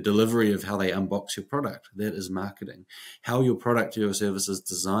 the delivery of how they unbox your product, that is marketing. How your product or your service is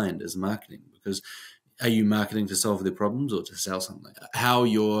designed is marketing, because are you marketing to solve their problems or to sell something? How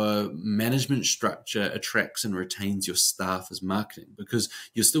your management structure attracts and retains your staff is marketing, because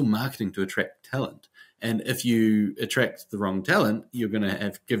you're still marketing to attract talent. And if you attract the wrong talent, you're going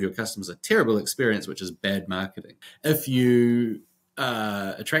to give your customers a terrible experience, which is bad marketing. If you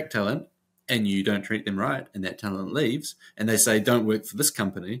attract talent and you don't treat them right, and that talent leaves and they say, don't work for this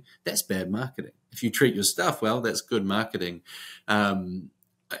company, that's bad marketing. If you treat your staff well, that's good marketing.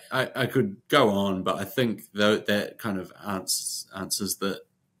 I could go on, but I think that kind of answers that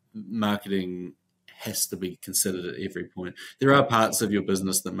marketing has to be considered at every point. There are parts of your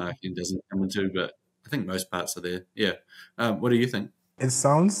business that marketing doesn't come into, but I think most parts are there. Yeah. What do you think? It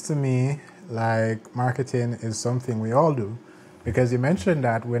sounds to me like marketing is something we all do, because you mentioned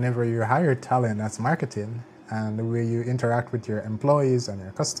that whenever you hire talent, that's marketing. And the way you interact with your employees and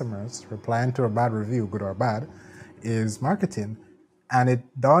your customers, replying to a bad review, good or bad, is marketing. And it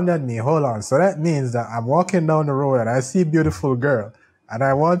dawned on me, hold on, so that means that I'm walking down the road and I see a beautiful girl and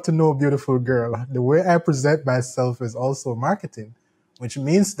I want to know beautiful girl. The way I present myself is also marketing, which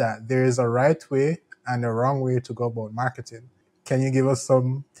means that there is a right way and a wrong way to go about marketing. Can you give us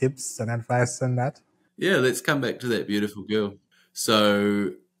some tips and advice on that? Yeah, let's come back to that beautiful girl.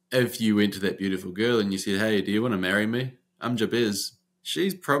 So if you went to that beautiful girl and you said, hey, do you want to marry me? I'm Jabez.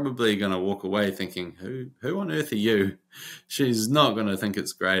 She's probably going to walk away thinking, who on earth are you? She's not going to think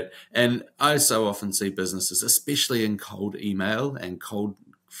it's great. And I so often see businesses, especially in cold email and cold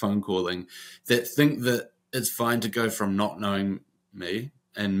phone calling, that think that it's fine to go from not knowing me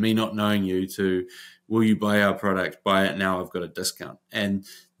and me not knowing you to, will you buy our product? Buy it now, I've got a discount. And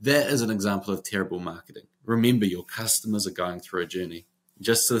that is an example of terrible marketing. Remember, your customers are going through a journey.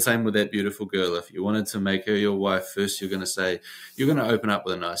 Just the same with that beautiful girl. If you wanted to make her your wife, first you're going to open up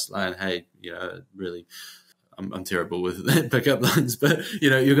with a nice line. Hey, really, I'm terrible with pickup lines, but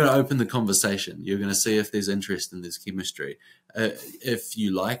you're going to open the conversation. You're going to see if there's interest and there's chemistry. If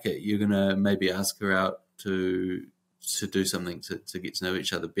you like it, you're going to maybe ask her out to do something to get to know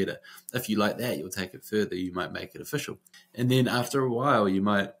each other better. If you like that, you'll take it further. You might make it official, and then after a while, you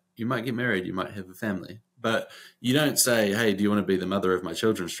might get married. You might have a family. But you don't say, hey, do you want to be the mother of my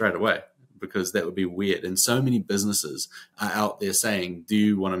children straight away? Because that would be weird. And so many businesses are out there saying, do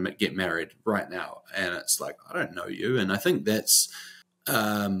you want to get married right now? And it's like, I don't know you. And I think that's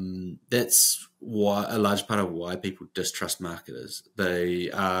why a large part of why people distrust marketers. They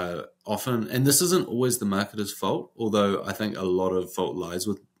are often, and this isn't always the marketer's fault, although I think a lot of fault lies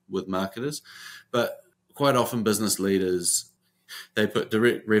with marketers. But quite often business leaders, they put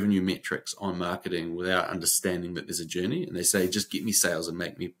direct revenue metrics on marketing without understanding that there's a journey. And they say, just get me sales and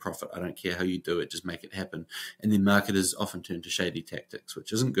make me profit. I don't care how you do it. Just make it happen. And then marketers often turn to shady tactics,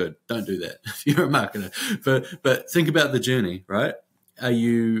 which isn't good. Don't do that if you're a marketer. But think about the journey, right? Are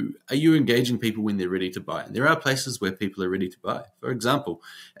you engaging people when they're ready to buy? And there are places where people are ready to buy. For example,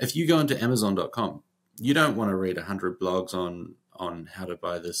 if you go into Amazon.com, you don't want to read 100 blogs on how to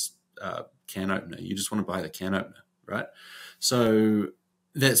buy this can opener. You just want to buy the can opener, right? So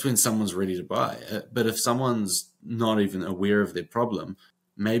that's when someone's ready to buy it. But if someone's not even aware of their problem,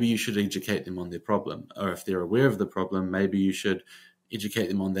 maybe you should educate them on their problem. Or if they're aware of the problem, maybe you should educate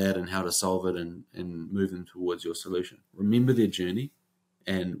them on that and how to solve it and move them towards your solution. Remember their journey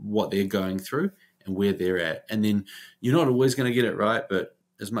and what they're going through and where they're at. And then you're not always going to get it right, but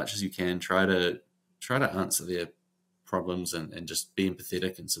as much as you can, try to answer their problems and just be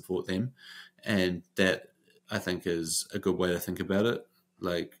empathetic and support them. And that, I think, is a good way to think about it.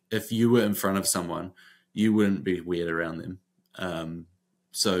 Like, if you were in front of someone, you wouldn't be weird around them.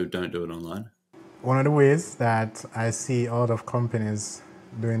 So don't do it online. One of the ways that I see a lot of companies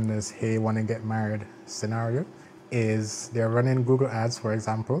doing this, hey, want to get married scenario, is they're running Google Ads, for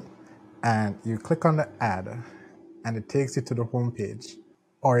example, and you click on the ad and it takes you to the home page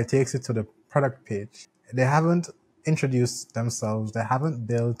or it takes you to the product page. They haven't introduced themselves. They haven't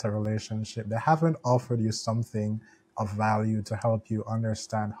built a relationship. They haven't offered you something of value to help you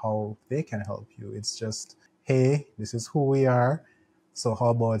understand how they can help you. It's just, hey, this is who we are. So how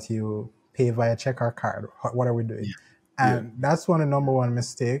about you pay via check or card? What are we doing? Yeah. And that's one of the number one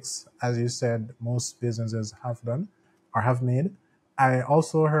mistakes, as you said, most businesses have done or have made. I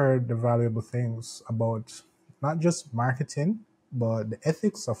also heard the valuable things about not just marketing, but the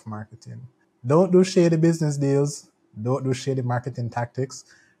ethics of marketing. Don't do shady business deals. Don't do shady marketing tactics.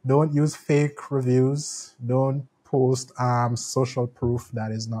 Don't use fake reviews. Don't post social proof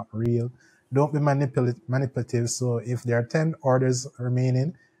that is not real. Don't be manipulative. So if there are 10 orders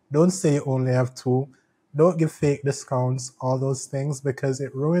remaining, don't say you only have two. Don't give fake discounts, all those things, because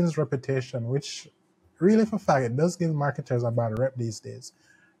it ruins reputation, which really, for fact, it does give marketers a bad rep these days.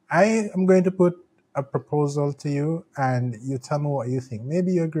 I am going to put a proposal to you and you tell me what you think.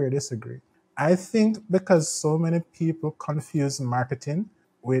 Maybe you agree or disagree. I think because so many people confuse marketing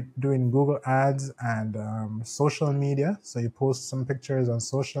with doing Google ads and social media, so you post some pictures on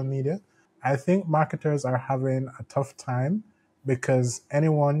social media, I think marketers are having a tough time because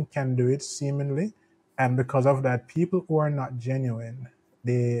anyone can do it seemingly. And because of that, people who are not genuine,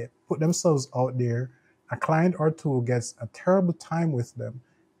 they put themselves out there. A client or two gets a terrible time with them,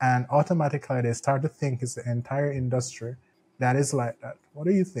 and automatically they start to think it's the entire industry that is like that. What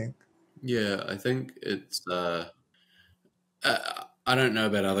do you think? Yeah, I think it's. I don't know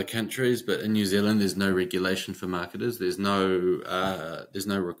about other countries, but in New Zealand, there's no regulation for marketers. There's no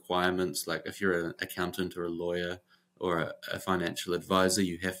requirements. Like if you're an accountant or a lawyer or a financial advisor,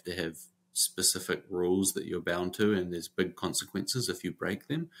 you have to have specific rules that you're bound to, and there's big consequences if you break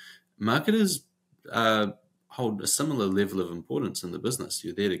them. Marketers hold a similar level of importance in the business.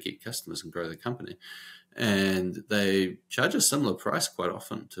 You're there to get customers and grow the company, and they charge a similar price quite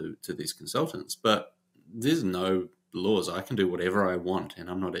often to these consultants. But there's no laws. I can do whatever I want, and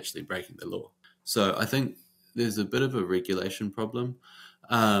I'm not actually breaking the law. So I think there's a bit of a regulation problem.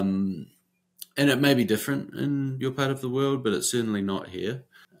 And it may be different in your part of the world, but it's certainly not here.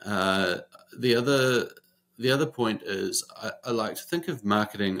 Uh, the other the other point is I like to think of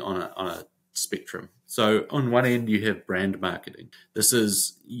marketing on a spectrum. So on one end you have brand marketing. This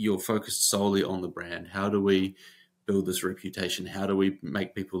is you're focused solely on the brand. How do we build this reputation? How do we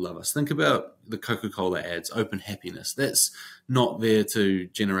make people love us? Think about the Coca-Cola ads, open happiness. That's not there to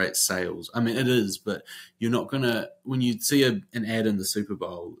generate sales. I mean, it is, but you're not going to, when you see an ad in the Super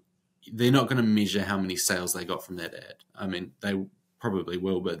Bowl, they're not going to measure how many sales they got from that ad. I mean, they probably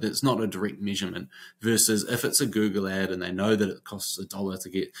will, but it's not a direct measurement versus if it's a Google ad and they know that it costs $1 to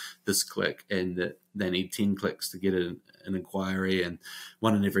get this click and that they need 10 clicks to get an inquiry, and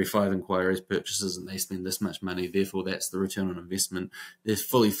 1 in every 5 inquiries purchases and they spend this much money, therefore that's the return on investment. They're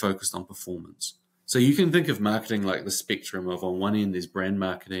fully focused on performance. So you can think of marketing like the spectrum of, on one end there's brand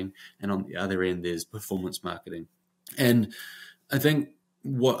marketing and on the other end there's performance marketing. And I think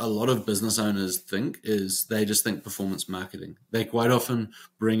what a lot of business owners think is they just think performance marketing. They quite often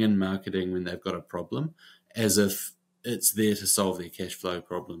bring in marketing when they've got a problem as if it's there to solve their cash flow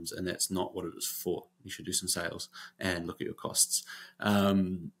problems, and that's not what it is for. You should do some sales and look at your costs.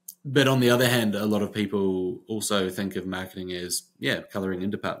 But on the other hand, a lot of people also think of marketing as, colouring in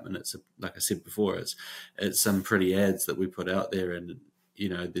department. It's like I said before, it's some pretty ads that we put out there, and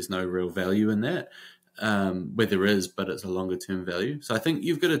there's no real value in that. Where there is, but it's a longer term value. So I think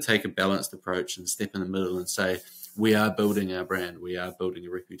you've got to take a balanced approach and step in the middle and say, we are building our brand, we are building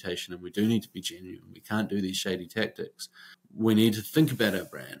a reputation, and we do need to be genuine. We can't do these shady tactics. We need to think about our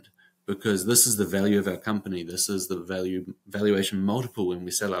brand because this is the value of our company. This is the valuation multiple when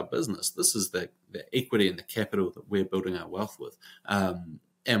we sell our business. This is the equity and the capital that we're building our wealth with.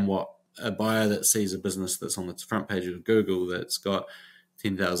 And what a buyer that sees a business that's on the front page of Google that's got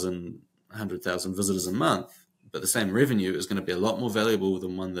 10,000 100,000 visitors a month, but the same revenue is going to be a lot more valuable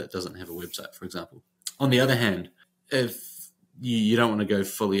than one that doesn't have a website, for example. On the other hand, if you don't want to go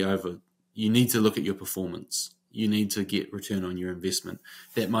fully over, you need to look at your performance. You need to get return on your investment.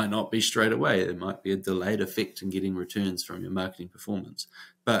 That might not be straight away. There might be a delayed effect in getting returns from your marketing performance,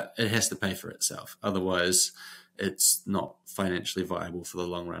 but it has to pay for itself. Otherwise, it's not financially viable for the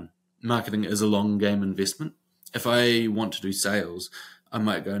long run. Marketing is a long game investment. If I want to do sales, I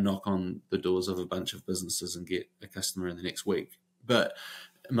might go knock on the doors of a bunch of businesses and get a customer in the next week. But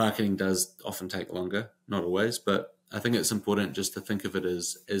marketing does often take longer, not always, but I think it's important just to think of it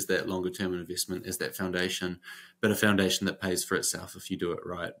as that longer term investment, as that foundation, but a foundation that pays for itself if you do it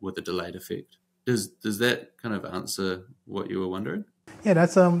right with a delayed effect. Does that kind of answer what you were wondering? Yeah,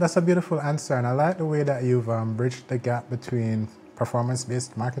 that's a beautiful answer, and I like the way that you've bridged the gap between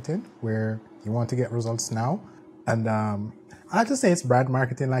performance-based marketing, where you want to get results now, and I just say it's brand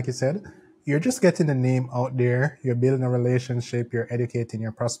marketing, like you said. You're just getting the name out there. You're building a relationship. You're educating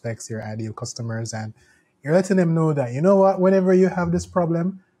your prospects, your ideal customers, and You're letting them know that, you know what, whenever you have this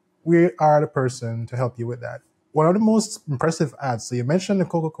problem, we are the person to help you with that. One of the most impressive ads, so you mentioned the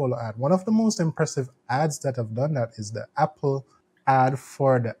Coca-Cola ad. One of the most impressive ads that have done that is the Apple ad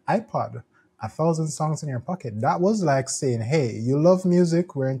for the iPod, 1,000 songs in your pocket. That was like saying, hey, you love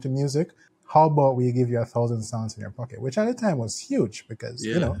music, we're into music. How about we give you 1,000 songs in your pocket? Which at the time was huge because,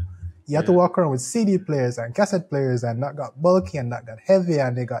 you Yeah. know, you had to walk around with CD players and cassette players, and that got bulky and that got heavy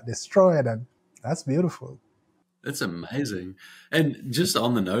and they got destroyed. And that's beautiful. It's amazing. And just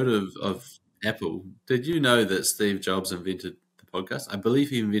on the note of Apple, did you know that Steve Jobs invented the podcast? I believe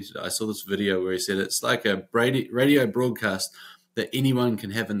he invented it. I saw this video where he said it's like a radio broadcast that anyone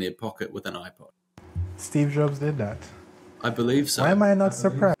can have in their pocket with an iPod. Steve Jobs did that. I believe so. Why am I not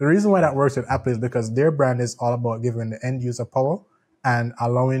surprised? The reason why that works with Apple is because their brand is all about giving the end user power and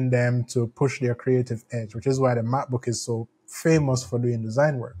allowing them to push their creative edge, which is why the MacBook is so famous for doing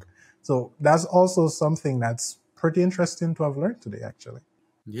design work. So that's also something that's pretty interesting to have learned today, actually.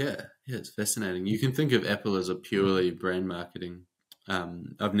 Yeah, it's fascinating. You can think of Apple as a purely brand marketing.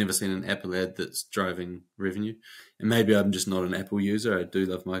 I've never seen an Apple ad that's driving revenue. And maybe I'm just not an Apple user. I do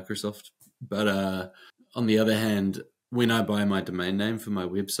love Microsoft. But on the other hand, when I buy my domain name for my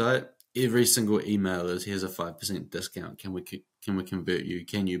website, every single email is, here's a 5% discount. Can we convert you?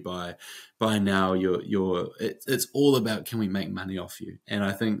 Can you buy now? It's all about, can we make money off you? And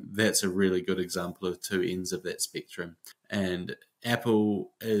I think that's a really good example of two ends of that spectrum. And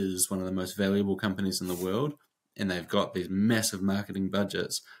Apple is one of the most valuable companies in the world, and they've got these massive marketing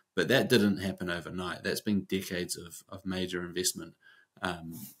budgets, but that didn't happen overnight. That's been decades of major investment.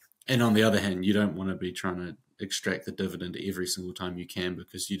 And on the other hand, you don't want to be trying to extract the dividend every single time you can,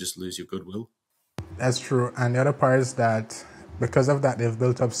 because you just lose your goodwill. That's true. And the other part is that because of that, they've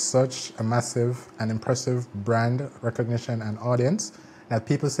built up such a massive and impressive brand recognition and audience that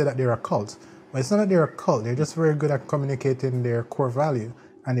people say that they're a cult. But it's not that they're a cult. They're just very good at communicating their core value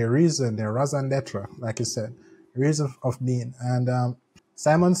and their reason, their raison d'etre, like you said, reason of being. And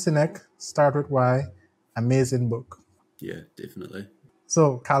Simon Sinek, Start With Why, amazing book. Yeah, definitely.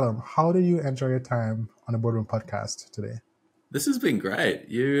 So, Callum, how did you enjoy your time on the Boardroom Podcast today? This has been great.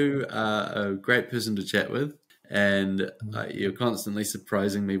 You are a great person to chat with, and you're constantly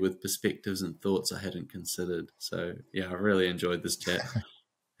surprising me with perspectives and thoughts I hadn't considered. So, yeah, I really enjoyed this chat.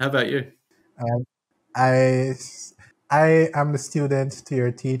 How about you? I am the student to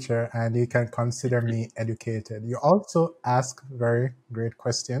your teacher, and you can consider me educated. You also ask very great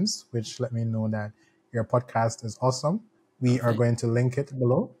questions, which let me know that your podcast is awesome. We are going to link it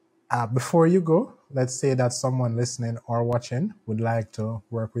below. Before you go, let's say that someone listening or watching would like to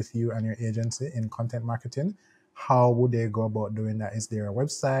work with you and your agency in content marketing. How would they go about doing that? Is there a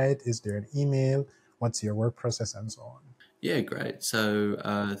website? Is there an email? What's your work process and so on? Yeah, great. So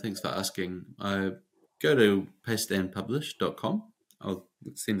thanks for asking. Go to pasteandpublish.com. I'll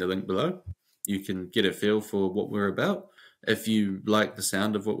send the link below. You can get a feel for what we're about. If you like the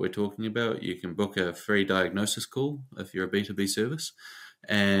sound of what we're talking about, you can book a free diagnosis call if you're a B2B service.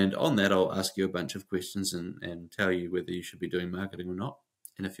 And on that, I'll ask you a bunch of questions and tell you whether you should be doing marketing or not.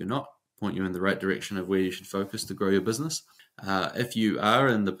 And if you're not, point you in the right direction of where you should focus to grow your business. If you are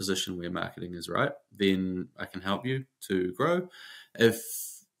in the position where marketing is right, then I can help you to grow. If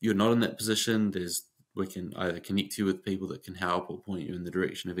you're not in that position, we can either connect you with people that can help or point you in the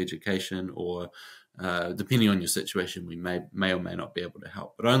direction of education, or depending on your situation, we may or may not be able to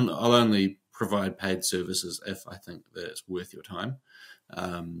help. But I'll only provide paid services if I think that it's worth your time.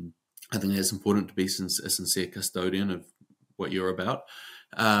 I think it's important to be a sincere custodian of what you're about.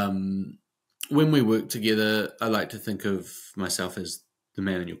 When we work together, I like to think of myself as the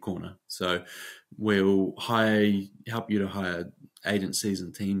man in your corner. So we'll help you to hire agencies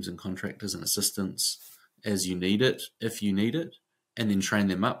and teams and contractors and assistants as you need it, if you need it, and then train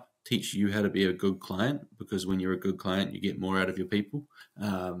them up, teach you how to be a good client, because when you're a good client, you get more out of your people.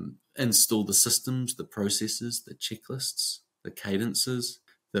 Install the systems, the processes, the checklists, the cadences,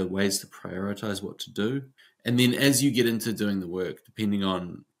 the ways to prioritize what to do. And then as you get into doing the work, depending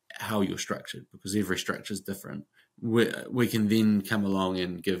on how you're structured, because every structure is different, we can then come along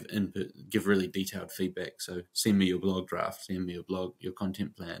and give input, give really detailed feedback. So send me your blog draft, send me your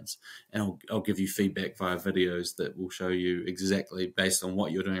content plans, and I'll give you feedback via videos that will show you exactly, based on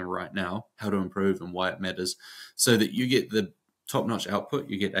what you're doing right now, how to improve and why it matters, so that you get the top-notch output.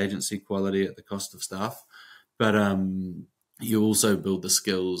 You get agency quality at the cost of staff, but you also build the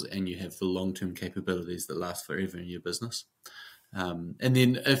skills and you have the long-term capabilities that last forever in your business. And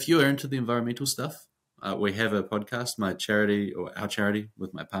then if you're into the environmental stuff, we have a podcast, our charity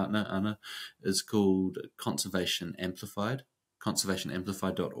with my partner, Anna, is called Conservation Amplified.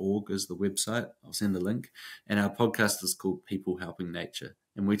 conservationamplify.org is the website. I'll send the link. And our podcast is called People Helping Nature.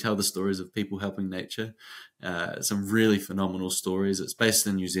 And we tell the stories of people helping nature. Some really phenomenal stories. It's based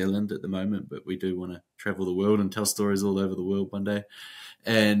in New Zealand at the moment, but we do want to travel the world and tell stories all over the world one day.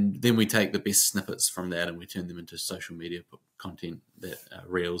 And then we take the best snippets from that and we turn them into social media content, that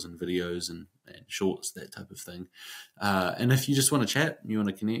reels and videos and shorts, that type of thing. And if you just want to chat, you want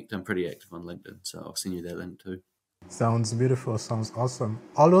to connect, I'm pretty active on LinkedIn, so I'll send you that link too. Sounds beautiful. Sounds awesome.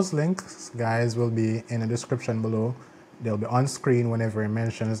 All those links, guys, will be in the description below. They'll be on screen whenever he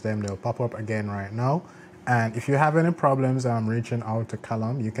mentions them. They'll pop up again right now. And if you have any problems reaching out to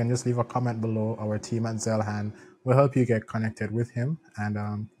Callum, you can just leave a comment below. Our team at Zeilhan will help you get connected with him,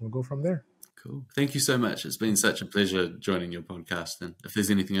 and we'll go from there. Cool. Thank you so much. It's been such a pleasure joining your podcast. And if there's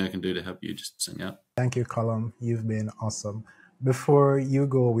anything I can do to help you, just sing out. Thank you, Callum. You've been awesome. Before you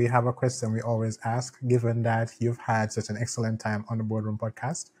go, we have a question we always ask, given that you've had such an excellent time on the Boardroom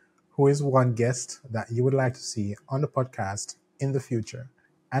Podcast. Who is one guest that you would like to see on the podcast in the future?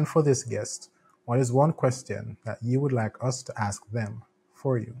 And for this guest, what is one question that you would like us to ask them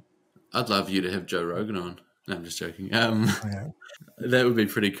for you? I'd love you to have Joe Rogan on. No, I'm just joking. Yeah. That would be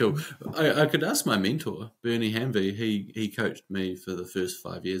pretty cool. I could ask my mentor, Bernie Hanvey. He coached me for the first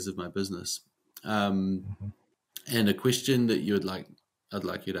 5 years of my business. And a question that I'd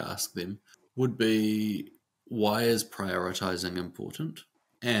like you to ask them would be, why is prioritizing important?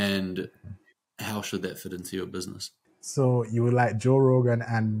 And how should that fit into your business? So you would like Joe Rogan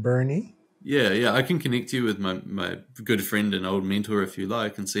and Bernie? Yeah. I can connect you with my good friend and old mentor if you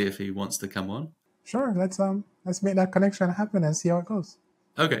like, and see if he wants to come on. Sure, let's make that connection happen and see how it goes.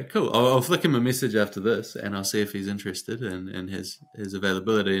 Okay, cool. I'll flick him a message after this, and I'll see if he's interested and his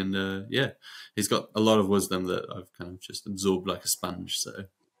availability. And he's got a lot of wisdom that I've kind of just absorbed like a sponge. So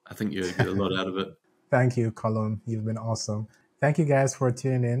I think you'll get a lot out of it. Thank you, Callum. You've been awesome. Thank you guys for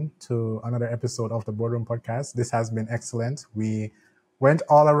tuning in to another episode of the Boardroom Podcast. This has been excellent. We went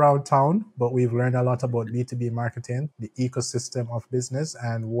all around town, but we've learned a lot about B2B marketing, the ecosystem of business,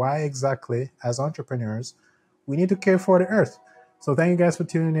 and why exactly, as entrepreneurs, we need to care for the earth. So thank you guys for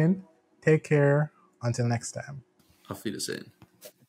tuning in. Take care. Until next time. Auf Wiedersehen.